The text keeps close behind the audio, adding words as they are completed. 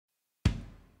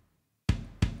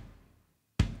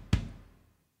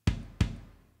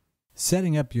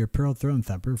Setting up your Pearl Throne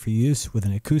Thumper for use with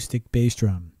an acoustic bass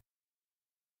drum.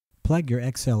 Plug your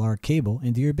XLR cable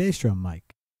into your bass drum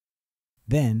mic.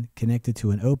 Then connect it to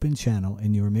an open channel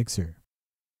in your mixer.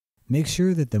 Make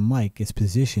sure that the mic is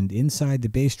positioned inside the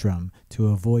bass drum to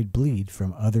avoid bleed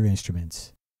from other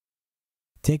instruments.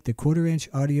 Take the 1/4-inch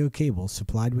audio cable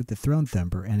supplied with the Throne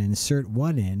Thumper and insert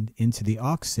one end into the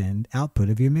aux end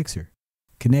output of your mixer.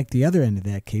 Connect the other end of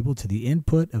that cable to the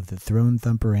input of the Throne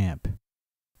Thumper amp.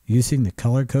 Using the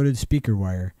color-coded speaker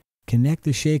wire, connect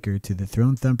the shaker to the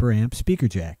Throne Thumper amp speaker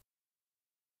jack.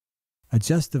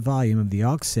 Adjust the volume of the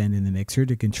aux end in the mixer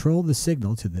to control the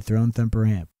signal to the Throne Thumper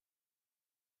amp.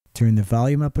 Turn the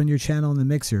volume up on your channel in the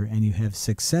mixer and you have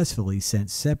successfully sent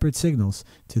separate signals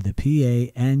to the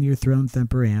PA and your Throne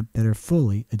Thumper amp that are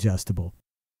fully adjustable.